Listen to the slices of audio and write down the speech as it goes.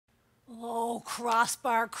Oh,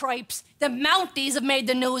 crossbar cripes. The Mounties have made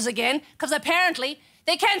the news again, because apparently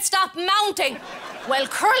they can't stop mounting. Well,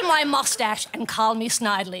 curl my mustache and call me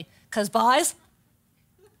Snidely, because, boys,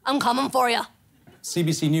 I'm coming for you.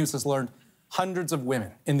 CBC News has learned hundreds of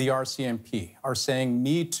women in the R.C.M.P. are saying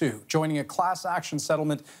Me Too, joining a class action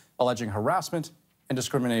settlement alleging harassment and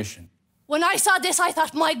discrimination. When I saw this, I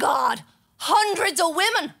thought, my God, hundreds of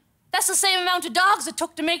women. That's the same amount of dogs it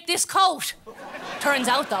took to make this coat. Turns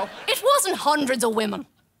out, though, it wasn't hundreds of women.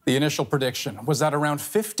 The initial prediction was that around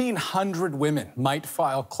 1,500 women might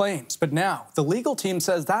file claims, but now the legal team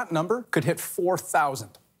says that number could hit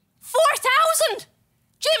 4,000. 4,000?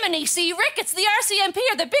 Jiminy C. Ricketts, the R.C.M.P.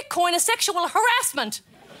 are the Bitcoin of sexual harassment.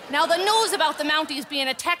 Now, the news about the Mounties being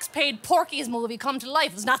a tax-paid Porky's movie come to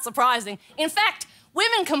life is not surprising. In fact,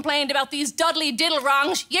 women complained about these Dudley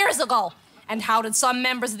Diddle-Wrongs years ago. And how did some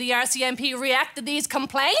members of the R.C.M.P. react to these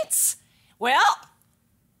complaints? Well...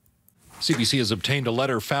 CBC has obtained a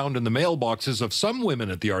letter found in the mailboxes of some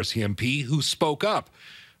women at the R.C.M.P. who spoke up,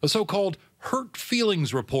 a so-called hurt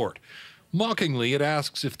feelings report. Mockingly, it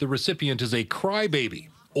asks if the recipient is a crybaby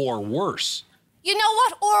or worse. You know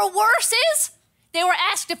what or worse is? They were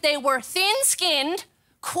asked if they were thin-skinned,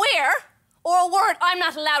 queer, or a word I'm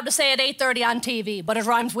not allowed to say at 8:30 on TV, but it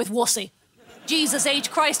rhymes with wussy. Jesus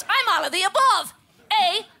H. Christ, I'm all of the above.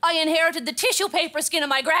 A, I inherited the tissue paper skin of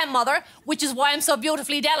my grandmother, which is why I'm so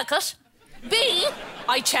beautifully delicate. B,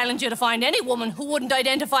 I challenge you to find any woman who wouldn't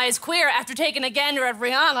identify as queer after taking a gander at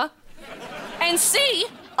Rihanna. And C,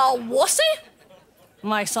 a wussy?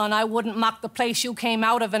 My son, I wouldn't mock the place you came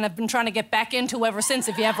out of and have been trying to get back into ever since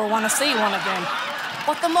if you ever want to see one again.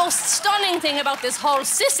 But the most stunning thing about this whole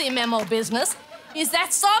sissy memo business is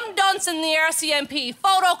that some dunce in the R.C.M.P.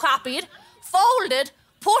 photocopied, folded,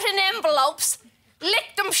 put in envelopes,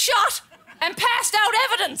 licked them shut, and passed out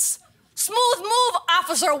evidence. Smooth move,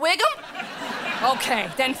 Officer Wiggum. Okay,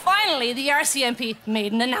 then finally the R.C.M.P.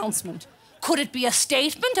 made an announcement. Could it be a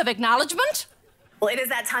statement of acknowledgement? Well, it is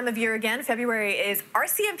that time of year again. February is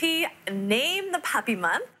R.C.M.P. Name the Puppy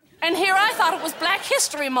Month. And here I thought it was Black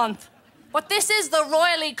History Month. But this is the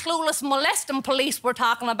royally clueless molesting police we're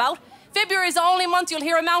talking about. February is the only month you'll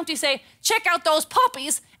hear a Mountie say, check out those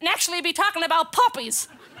puppies, and actually be talking about puppies.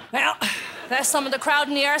 Well, that's some of the crowd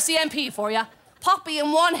in the R.C.M.P. for you. Puppy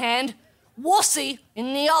in one hand, wussy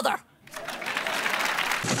in the other.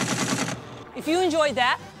 If you enjoyed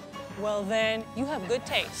that, well then, you have good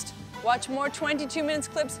taste. Watch more 22 Minutes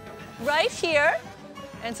clips right here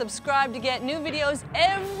and subscribe to get new videos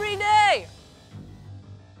every day.